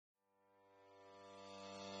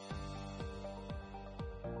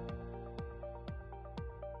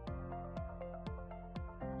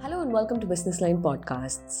Hello and welcome to Business Line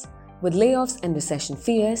Podcasts. With layoffs and recession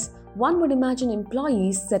fears, one would imagine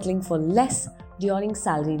employees settling for less during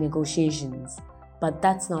salary negotiations. But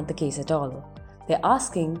that's not the case at all. They're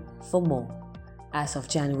asking for more. As of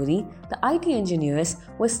January, the IT engineers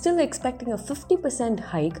were still expecting a 50%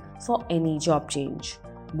 hike for any job change.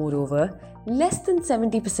 Moreover, less than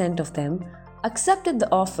 70% of them accepted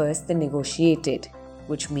the offers they negotiated,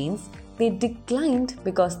 which means they declined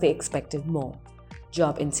because they expected more.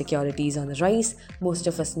 Job insecurity is on the rise. Most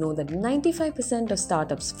of us know that 95% of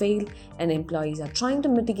startups fail, and employees are trying to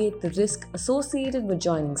mitigate the risk associated with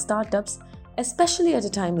joining startups, especially at a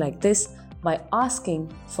time like this, by asking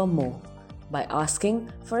for more, by asking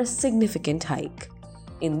for a significant hike.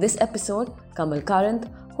 In this episode, Kamal Karanth,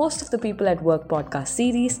 host of the People at Work podcast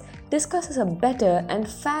series, discusses a better and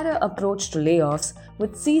fairer approach to layoffs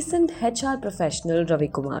with seasoned HR professional Ravi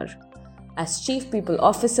Kumar. As Chief People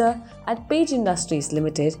Officer at Page Industries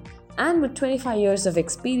Limited and with 25 years of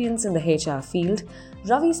experience in the HR field,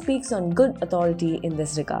 Ravi speaks on good authority in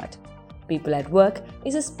this regard. People at Work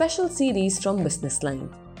is a special series from Business Line.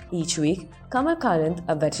 Each week, Kamal Karanth,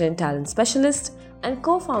 a veteran talent specialist and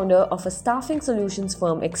co-founder of a staffing solutions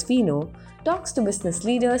firm Exfino, talks to business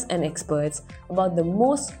leaders and experts about the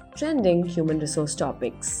most trending human resource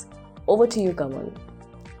topics. Over to you, Kamal.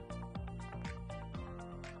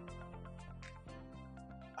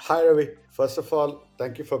 Hi, Ravi. First of all,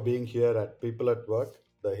 thank you for being here at People at Work,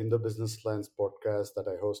 the Hindu Business Lines podcast that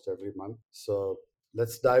I host every month. So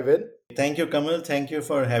let's dive in. Thank you, Kamal. Thank you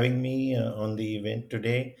for having me on the event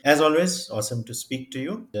today. As always, awesome to speak to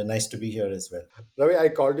you. Nice to be here as well. Ravi, I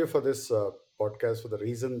called you for this podcast for the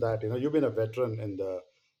reason that you've been a veteran in the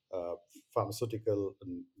uh, pharmaceutical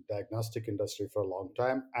and diagnostic industry for a long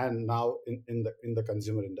time, and now in the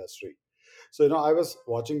consumer industry. So I was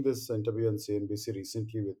watching this interview on CNBC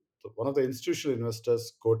recently with one of the institutional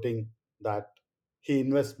investors quoting that he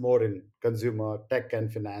invests more in consumer tech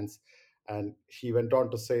and finance, and he went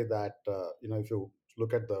on to say that if you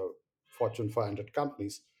look at the Fortune 500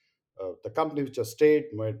 companies, the companies which have stayed,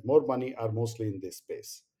 made more money, are mostly in this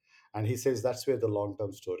space. And he says that's where the long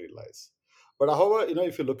term story lies. But however,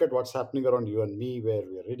 if you look at what's happening around you and me, where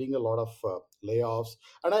we are reading a lot of layoffs,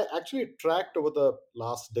 and I actually tracked over the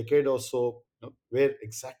last decade or so where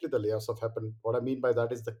exactly the layoffs have happened. What I mean by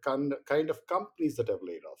that is the kind of companies that have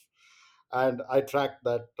laid off. And I tracked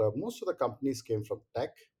that most of the companies came from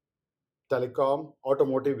tech, telecom,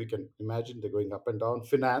 automotive. We can imagine they're going up and down,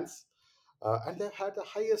 finance, and they've had the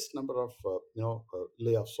highest number of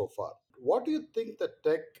layoffs so far. What do you think the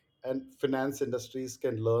tech and finance industries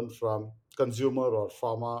can learn from consumer or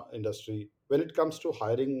pharma industry when it comes to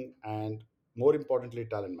hiring and, more importantly,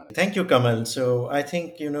 talent management? Thank you, Kamal. So I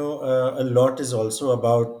think, a lot is also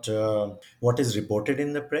about what is reported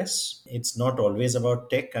in the press. It's not always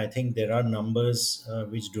about tech. I think there are numbers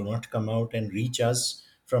which do not come out and reach us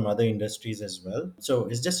from other industries as well. So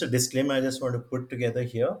it's just a disclaimer I just want to put together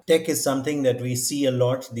here. Tech is something that we see a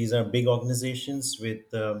lot. These are big organizations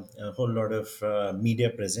with a whole lot of media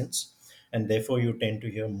presence, and therefore you tend to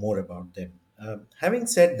hear more about them. Having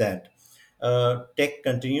said that, tech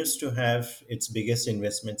continues to have its biggest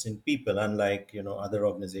investments in people, unlike other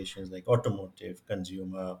organizations like automotive,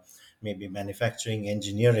 consumer, maybe manufacturing,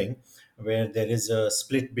 engineering, where there is a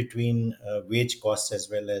split between wage costs as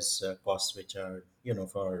well as costs which are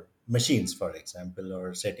for machines, for example,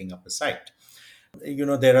 or setting up a site.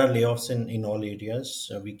 There are layoffs in all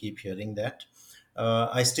areas. We keep hearing that.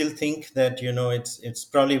 I still think that it's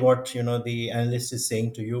probably what the analyst is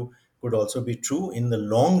saying to you could also be true in the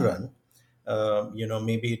long run.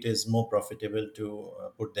 Maybe it is more profitable to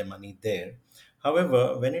put their money there.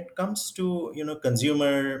 However, when it comes to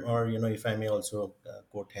consumer, or if I may also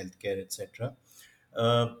quote healthcare, etc.,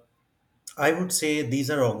 I would say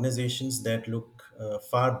these are organizations that look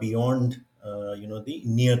far beyond the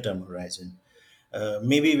near term horizon.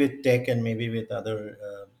 Maybe with tech and maybe with other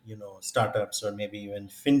startups, or maybe even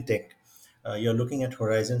fintech, you're looking at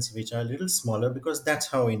horizons which are a little smaller, because that's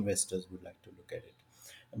how investors would like to look at it.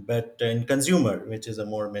 But in consumer, which is a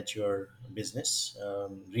more mature business,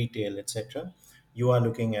 retail, etc., you are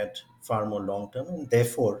looking at far more long term, and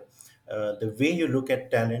therefore the way you look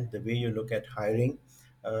at talent, the way you look at hiring,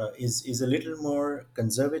 is a little more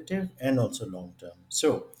conservative and also long term.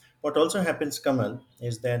 So what also happens, Kamal,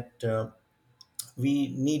 is that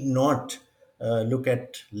we need not look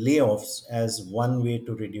at layoffs as one way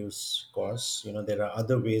to reduce costs. There are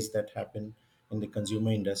other ways that happen in the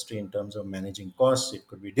consumer industry in terms of managing costs. It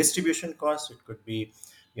could be distribution costs, it could be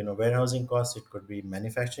warehousing costs, it could be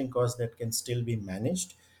manufacturing costs that can still be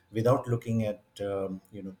managed without looking at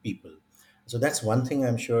people. So that's one thing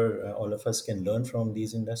I'm sure all of us can learn from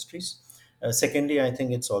these industries. Secondly, I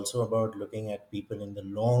think it's also about looking at people in the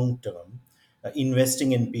long term,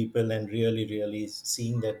 investing in people and really, really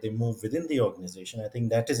seeing that they move within the organization. I think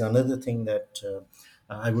that is another thing that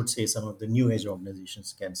I would say some of the new age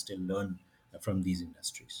organizations can still learn from these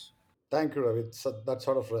industries. Thank you, Ravi. So that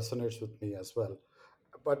sort of resonates with me as well.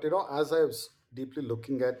 But as I was deeply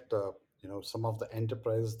looking at some of the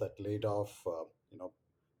enterprises that laid off,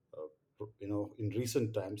 in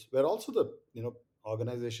recent times, were also the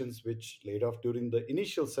organizations which laid off during the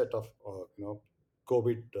initial set of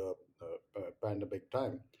COVID pandemic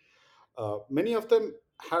time. Many of them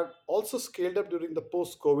had also scaled up during the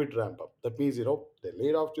post-COVID ramp up. That means, they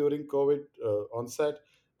laid off during COVID onset.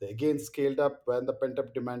 They again scaled up when the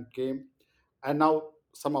pent-up demand came, and now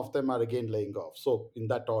some of them are again laying off. So in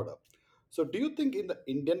that order. So do you think in the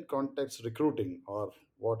Indian context, recruiting, or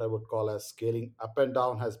what I would call as scaling up and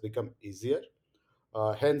down, has become easier?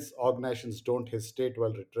 Hence, organizations don't hesitate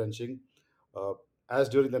while retrenching. Uh, as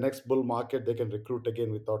during the next bull market, they can recruit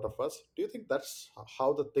again without of us. Do you think that's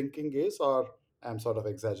how the thinking is, or I'm sort of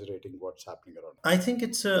exaggerating what's happening around? I think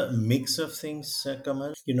it's a mix of things,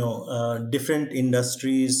 Kamal. Different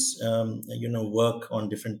industries, work on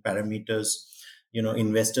different parameters.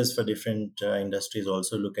 Investors for different industries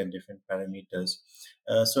also look at different parameters.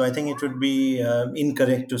 So I think it would be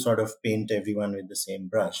incorrect to sort of paint everyone with the same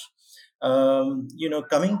brush.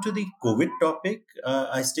 Coming to the COVID topic,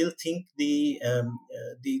 I still think the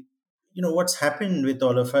what's happened with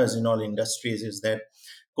all of us in all industries is that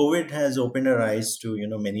COVID has opened our eyes to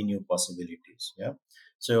many new possibilities. Yeah.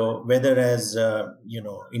 So whether as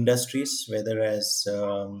industries, whether as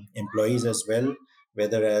employees as well,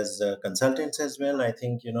 whether as consultants as well, I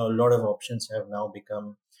think a lot of options have now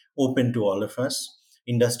become open to all of us.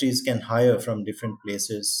 Industries can hire from different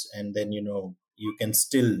places, and then you can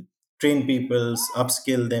still train people,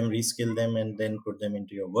 upskill them, reskill them, and then put them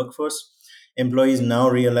into your workforce. Employees now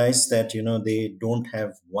realize that they don't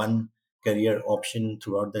have one career option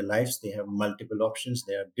throughout their lives. They have multiple options.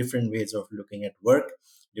 There are different ways of looking at work,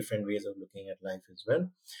 different ways of looking at life as well.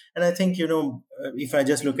 And I think if I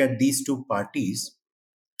just look at these two parties,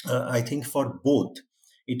 I think for both,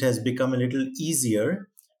 it has become a little easier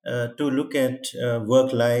to look at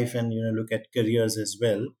work life and look at careers as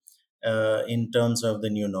well in terms of the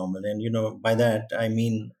new normal. And by that I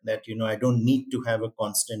mean that I don't need to have a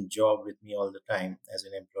constant job with me all the time as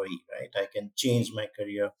an employee, right? I can change my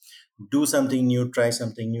career, do something new, try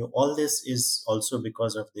something new. All this is also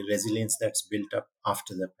because of the resilience that's built up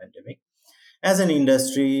after the pandemic. As an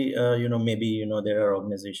industry, maybe there are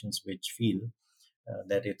organizations which feel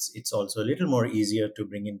that it's also a little more easier to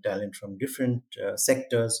bring in talent from different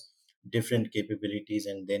sectors, different capabilities,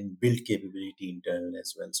 and then build capability internal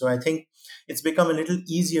as well. So I think it's become a little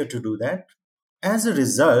easier to do that. As a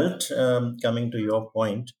result, coming to your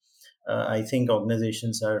point, I think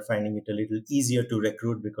organizations are finding it a little easier to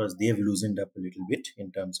recruit because they've loosened up a little bit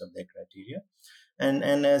in terms of their criteria.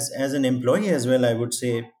 And as an employee as well, I would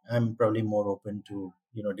say I'm probably more open to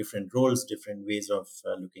different roles, different ways of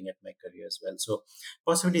looking at my career as well. So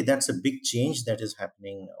possibly that's a big change that is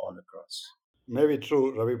happening all across. Maybe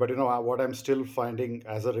true, Ravi, but what I'm still finding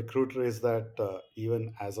as a recruiter is that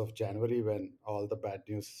even as of January, when all the bad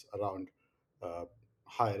news around uh,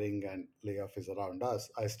 hiring and layoff is around us,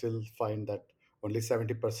 I still find that only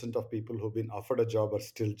 70% of people who've been offered a job are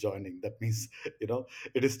still joining. That means,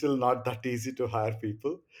 it is still not that easy to hire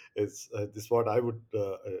people. It's this is what I would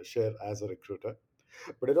share as a recruiter.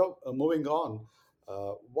 But moving on,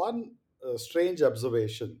 one strange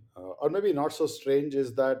observation, or maybe not so strange,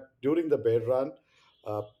 is that during the bear run,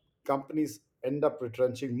 uh, companies end up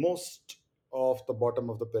retrenching most of the bottom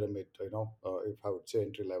of the pyramid. If I would say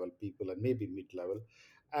entry level people and maybe mid level,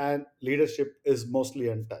 and leadership is mostly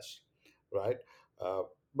untouched, right? Uh,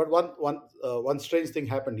 but one strange thing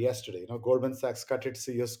happened yesterday. Goldman Sachs cut its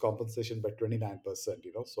CEO's compensation by 29%.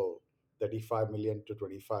 So 35 million to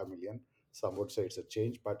 25 million. Some would say it's a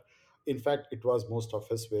change, but in fact, it was most of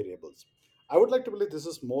his variables. I would like to believe this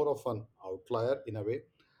is more of an outlier in a way,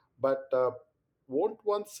 but won't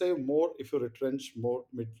one say more if you retrench more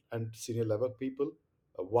mid and senior level people?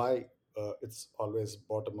 Why it's always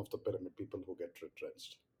bottom of the pyramid people who get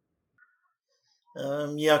retrenched?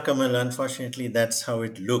 Yeah, Kamal, unfortunately, that's how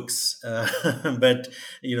it looks. But,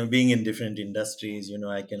 being in different industries,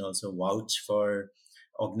 I can also vouch for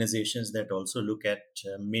organizations that also look at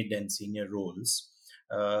mid and senior roles.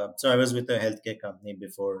 So I was with a healthcare company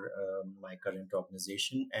before my current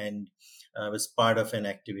organization, and I was part of an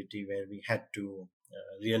activity where we had to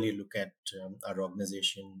really look at our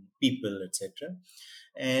organization, people, etc.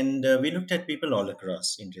 And we looked at people all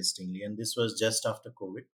across, interestingly, and this was just after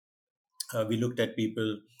COVID. We looked at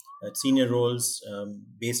people at senior roles.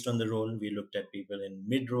 Based on the role, we looked at people in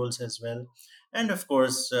mid roles as well, and of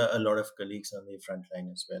course a lot of colleagues on the front line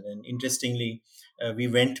as well. And interestingly, we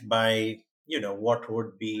went by what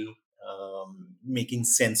would be making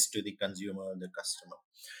sense to the consumer or the customer,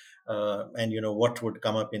 and what would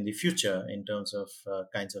come up in the future in terms of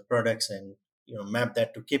kinds of products, and map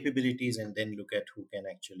that to capabilities, and then look at who can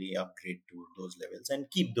actually upgrade to those levels and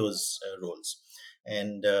keep those roles,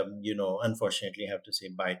 and unfortunately have to say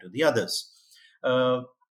bye to the others. uh,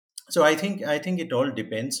 so I think it all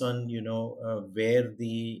depends on where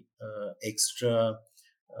the extra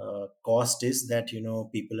cost is that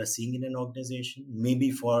people are seeing in an organization.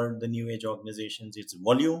 Maybe for the new age organizations, it's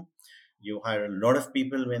volume. You hire a lot of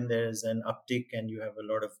people when there's an uptick and you have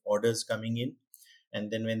a lot of orders coming in, and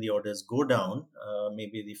then when the orders go down,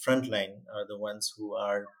 maybe the front line are the ones who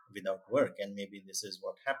are without work, and maybe this is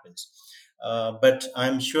what happens. But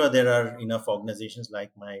I'm sure there are enough organizations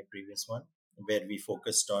like my previous one where we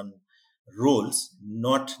focused on roles,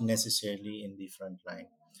 not necessarily in the front line.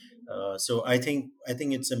 So I think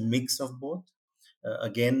it's a mix of both.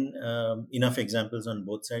 Again, enough examples on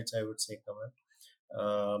both sides, I would say,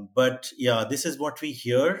 Kamal. But yeah, this is what we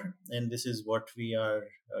hear, and this is what we are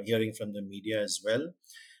hearing from the media as well.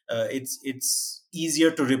 It's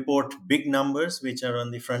easier to report big numbers which are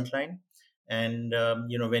on the front line, and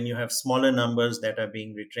when you have smaller numbers that are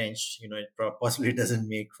being retrenched, it possibly doesn't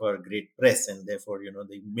make for great press, and therefore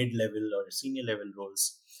the mid level or senior level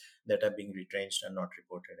roles that are being retrenched are not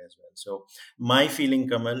reported as well. So my feeling,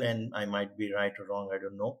 Kamal, and I might be right or wrong, I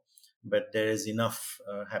don't know, but there is enough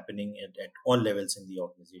happening at all levels in the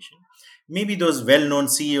organization. Maybe those well-known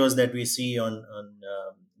CEOs that we see on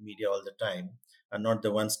media all the time are not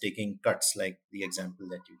the ones taking cuts like the example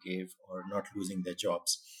that you gave, or not losing their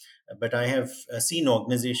jobs. But I have seen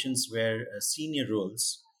organizations where senior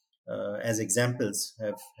roles, as examples,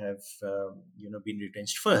 have been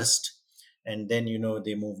retrenched first, and then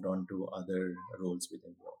they moved on to other roles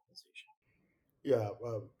within the organization. Yeah,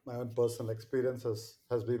 my own personal experience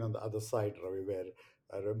has been on the other side, Ravi, where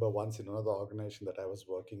I remember once in another organization that I was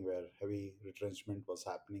working where heavy retrenchment was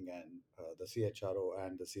happening, and the CHRO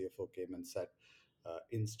and the CFO came and said,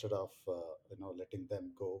 instead of letting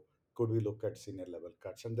them go, could we look at senior level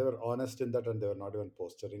cuts? And they were honest in that, and they were not even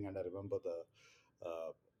posturing. And I remember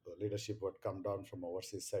the leadership who had come down from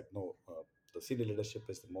overseas said, no, the senior leadership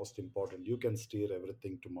is the most important. You can steer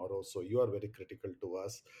everything tomorrow, so you are very critical to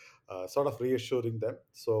us, sort of reassuring them.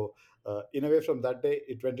 So in a way, from that day,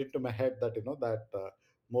 it went into my head that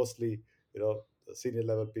mostly the senior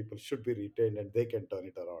level people should be retained and they can turn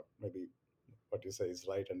it around. Maybe what you say is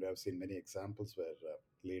right, and we have seen many examples where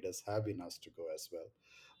leaders have been asked to go as well.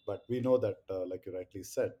 But we know that, like you rightly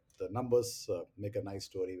said, the numbers make a nice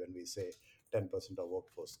story when we say 10% of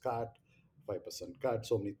workforce cut, 5% cut,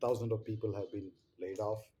 so many thousands of people have been laid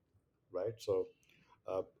off, right? So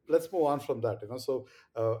let's move on from that.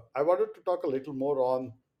 I wanted to talk a little more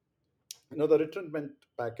on the retrenchment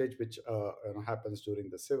package, which happens during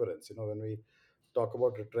the severance. When we talk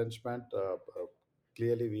about retrenchment,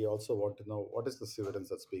 clearly we also want to know what is the severance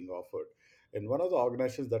that's being offered. And one of the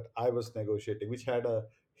organizations that I was negotiating, which had a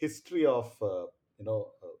history of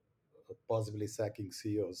possibly sacking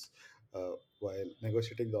CEOs while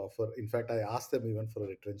negotiating the offer. In fact, I asked them even for a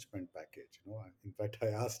retrenchment package. In fact, I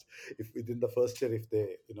asked if within the first year, if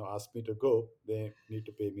they ask me to go, they need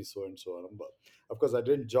to pay me so and so a number. Of course, I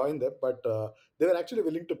didn't join them, but they were actually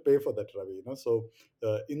willing to pay for that, Ravi. So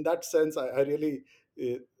in that sense, I really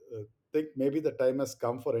uh, think maybe the time has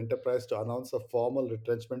come for enterprise to announce a formal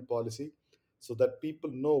retrenchment policy, so that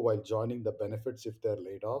people know while joining the benefits if they're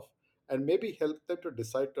laid off, and maybe help them to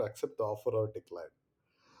decide to accept the offer or decline.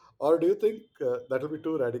 Or do you think that will be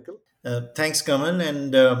too radical? Thanks, Kamal.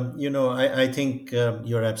 And, I think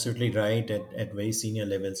you're absolutely right at very senior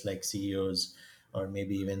levels like CEOs or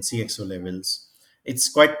maybe even CXO levels. It's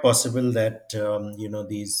quite possible that,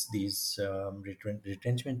 these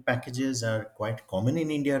retrenchment packages are quite common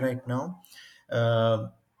in India right now. Uh,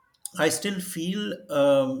 I still feel,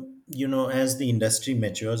 as the industry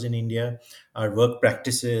matures in India, our work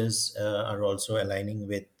practices are also aligning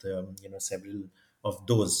with, several of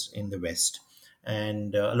those in the West.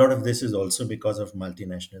 And a lot of this is also because of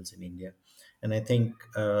multinationals in India. And I think,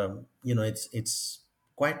 it's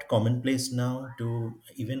quite commonplace now to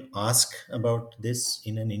even ask about this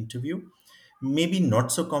in an interview. Maybe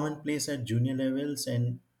not so commonplace at junior levels,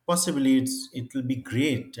 and possibly it will be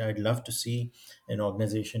great. I'd love to see an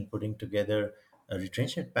organization putting together a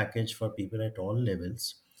retrenchment package for people at all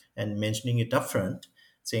levels and mentioning it upfront,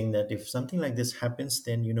 saying that if something like this happens,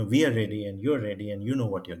 then we are ready and you're ready and you know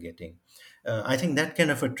what you're getting. I think that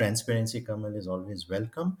kind of a transparency, Kamal, is always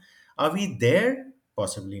welcome. Are we there?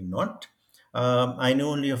 Possibly not. I know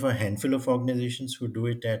only of a handful of organizations who do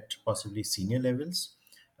it at possibly senior levels.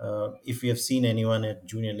 If we have seen anyone at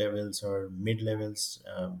junior levels or mid levels,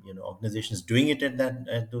 organizations doing it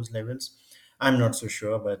at those levels, I'm not so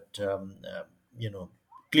sure. But you know,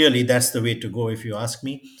 clearly that's the way to go. If you ask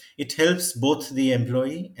me, it helps both the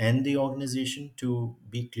employee and the organization to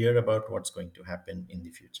be clear about what's going to happen in the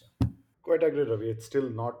future. Quite agree, Ravi. It's still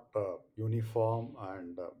not uniform,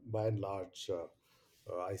 and by and large,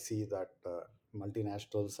 I see that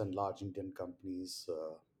multinationals and large Indian companies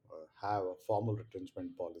have a formal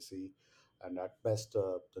retrenchment policy, and at best,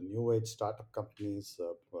 the new age startup companies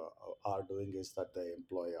are doing is that they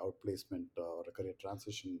employ outplacement or a career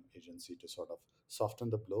transition agency to sort of soften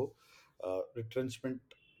the blow. Retrenchment,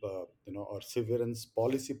 or severance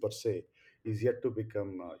policy per se is yet to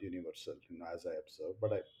become universal, as I observe.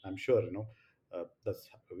 But I'm sure, that's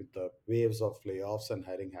with the waves of layoffs and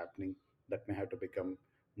hiring happening, that may have to become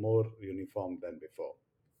more uniform than before.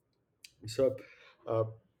 So, uh,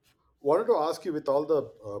 wanted to ask you, with all the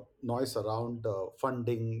noise around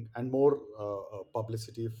funding and more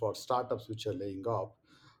publicity for startups which are laying off,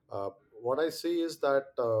 what I see is that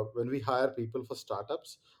when we hire people for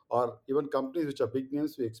startups or even companies which are big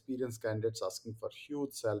names, we experience candidates asking for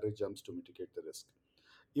huge salary jumps to mitigate the risk.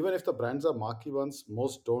 Even if the brands are marquee ones,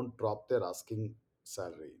 most don't drop their asking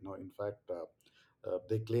salary. In fact,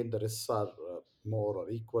 they claim the risks are more or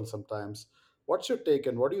equal sometimes. What's your take,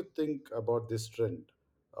 and what do you think about this trend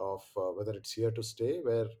of whether it's here to stay,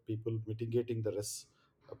 where people mitigating the risks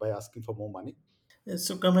by asking for more money?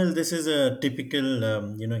 So, Kamal, this is a typical,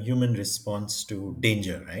 human response to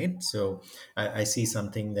danger, right? So, I see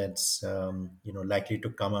something that's, likely to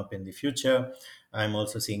come up in the future. I'm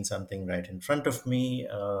also seeing something right in front of me.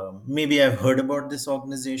 Maybe I've heard about this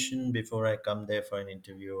organization before I come there for an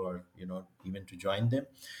interview, or even to join them.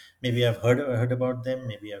 Maybe I've heard about them.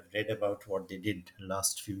 Maybe I've read about what they did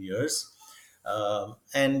last few years.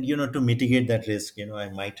 And to mitigate that risk, I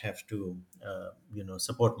might have to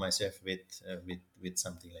support myself with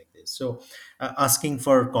something like this. So asking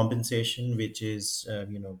for compensation, which is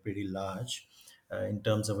pretty large in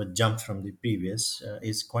terms of a jump from the previous,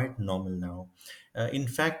 is quite normal now. In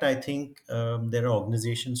fact, I think there are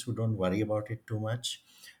organizations who don't worry about it too much.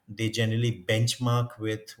 They generally benchmark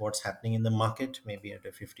with what's happening in the market, maybe at a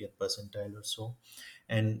 50th percentile or so.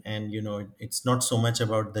 And it's not so much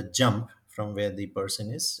about the jump from where the person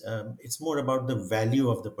is. It's more about the value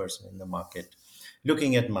of the person in the market,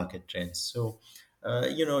 looking at market trends. So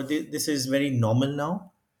this is very normal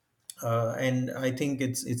now. And I think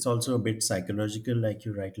it's also a bit psychological, like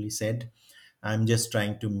you rightly said. I'm just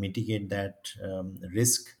trying to mitigate that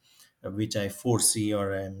risk, which I foresee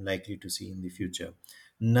or I'm likely to see in the future.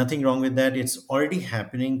 Nothing wrong with that. It's already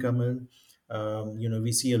happening, Kamal.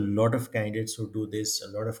 We see a lot of candidates who do this,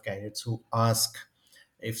 a lot of candidates who ask,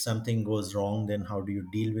 if something goes wrong, then how do you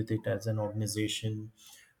deal with it as an organization?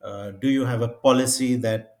 Do you have a policy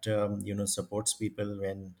that supports people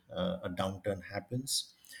when a downturn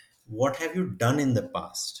happens? What have you done in the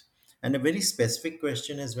past? And a very specific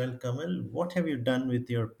question as well, Kamal: what have you done with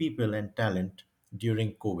your people and talent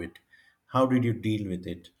during COVID? How did you deal with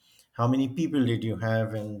it? How many people did you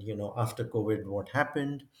have? And after COVID, what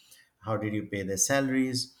happened? How did you pay their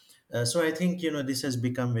salaries? So I think this has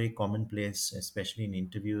become very commonplace, especially in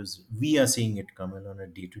interviews. We are seeing it, Kamal, on a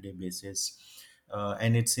day-to-day basis,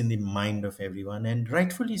 and it's in the mind of everyone, and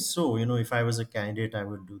rightfully so. If I was a candidate, I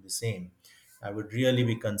would do the same. I would really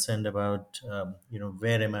be concerned about,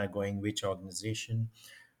 where am I going, which organization,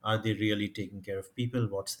 are they really taking care of people,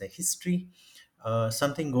 what's their history?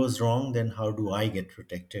 Something goes wrong, then how do I get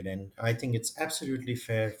protected? And I think it's absolutely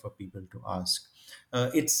fair for people to ask.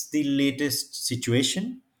 It's the latest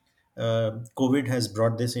situation. COVID has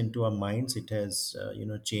brought this into our minds. It has,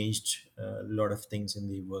 changed a lot of things in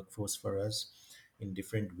the workforce for us in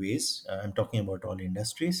different ways. I'm talking about all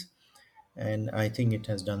industries, and I think it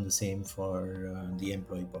has done the same for the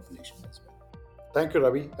employee population as well. Thank you,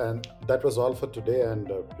 Ravi. And that was all for today. And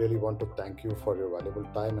really want to thank you for your valuable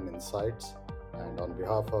time and insights. And on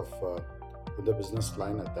behalf of in the business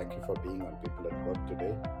line, I thank you for being on People at Work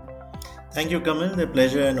today. Thank you, Kamal. The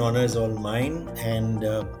pleasure and honor is all mine. And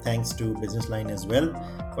thanks to Business Line as well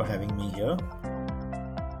for having me here.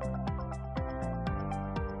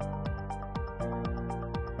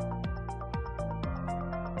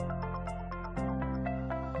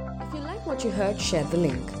 If you like what you heard, share the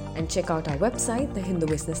link and check out our website,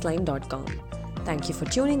 thehindubusinessline.com. Thank you for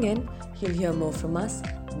tuning in. You'll hear more from us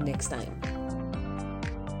next time.